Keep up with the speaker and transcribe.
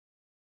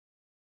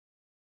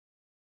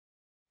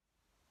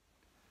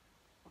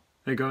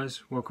Hey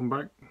guys, welcome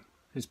back.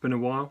 It's been a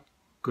while,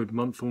 good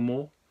month or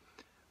more.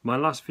 My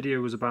last video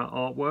was about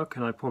artwork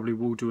and I probably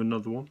will do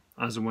another one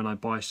as and when I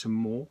buy some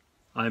more.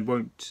 I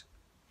won't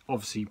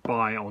obviously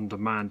buy on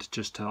demand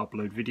just to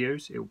upload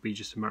videos, it will be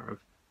just a matter of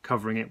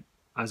covering it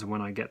as and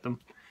when I get them.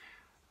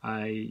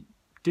 I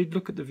did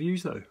look at the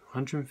views though,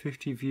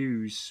 150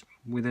 views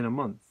within a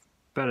month,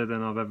 better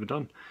than I've ever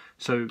done.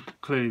 So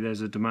clearly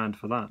there's a demand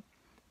for that.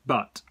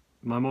 But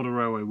my model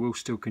railway will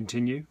still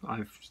continue.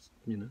 I've,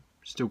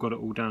 still got it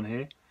all down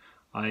here.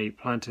 I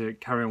plan to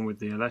carry on with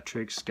the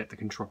electrics, get the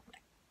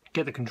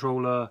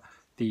controller,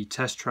 the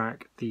test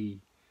track, the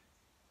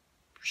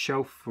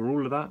shelf for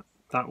all of that.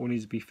 That will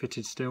need to be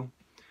fitted still.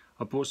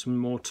 I bought some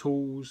more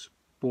tools,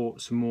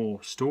 bought some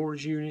more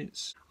storage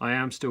units. I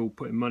am still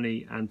putting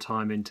money and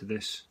time into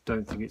this.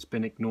 Don't think it's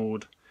been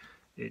ignored.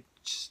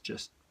 It's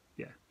just,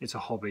 yeah, it's a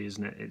hobby,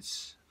 isn't it?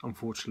 It's,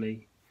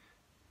 unfortunately,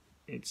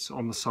 it's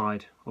on the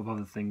side of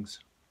other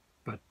things.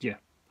 But yeah,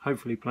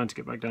 hopefully plan to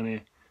get back down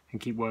here and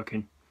keep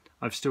working.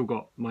 I've still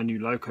got my new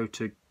loco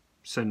to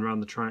send around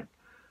the track.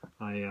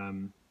 I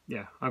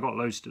got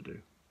loads to do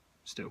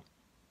still,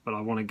 but I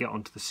want to get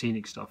onto the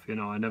scenic stuff.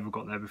 I never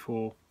got there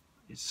before.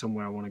 It's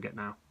somewhere I want to get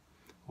now,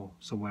 or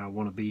somewhere I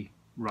want to be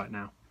right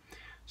now.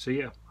 So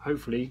yeah,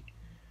 hopefully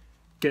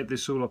get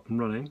this all up and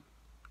running,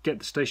 get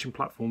the station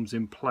platforms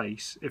in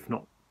place. If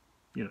not,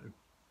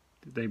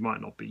 they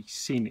might not be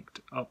scenic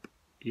up,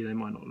 they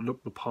might not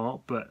look the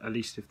part, but at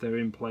least if they're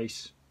in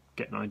place,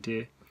 get an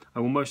idea. I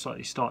will most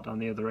likely start down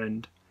the other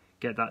end,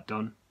 get that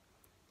done.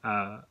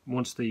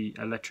 Once the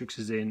electrics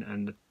is in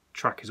and the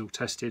track is all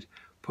tested,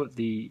 put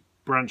the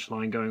branch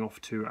line going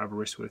off to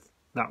Aberystwyth.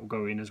 That will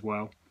go in as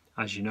well.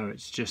 As you know,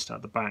 it's just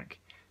at the back,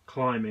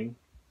 climbing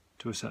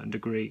to a certain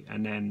degree,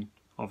 and then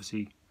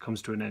obviously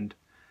comes to an end.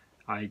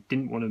 I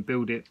didn't want to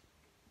build it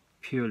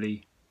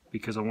purely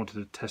because I wanted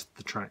to test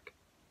the track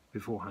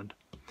beforehand.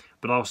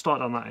 But I'll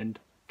start on that end,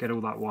 get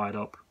all that wired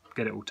up,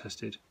 get it all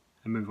tested,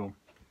 and move on.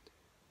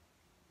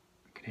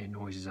 I can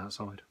hear noises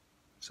outside,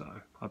 so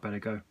I better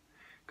go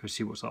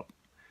see what's up.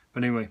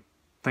 But anyway,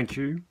 thank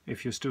you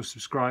if you're still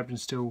subscribed and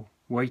still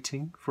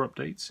waiting for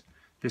updates.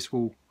 This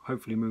will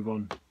hopefully move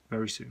on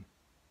very soon.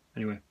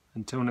 Anyway,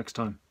 until next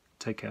time,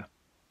 take care.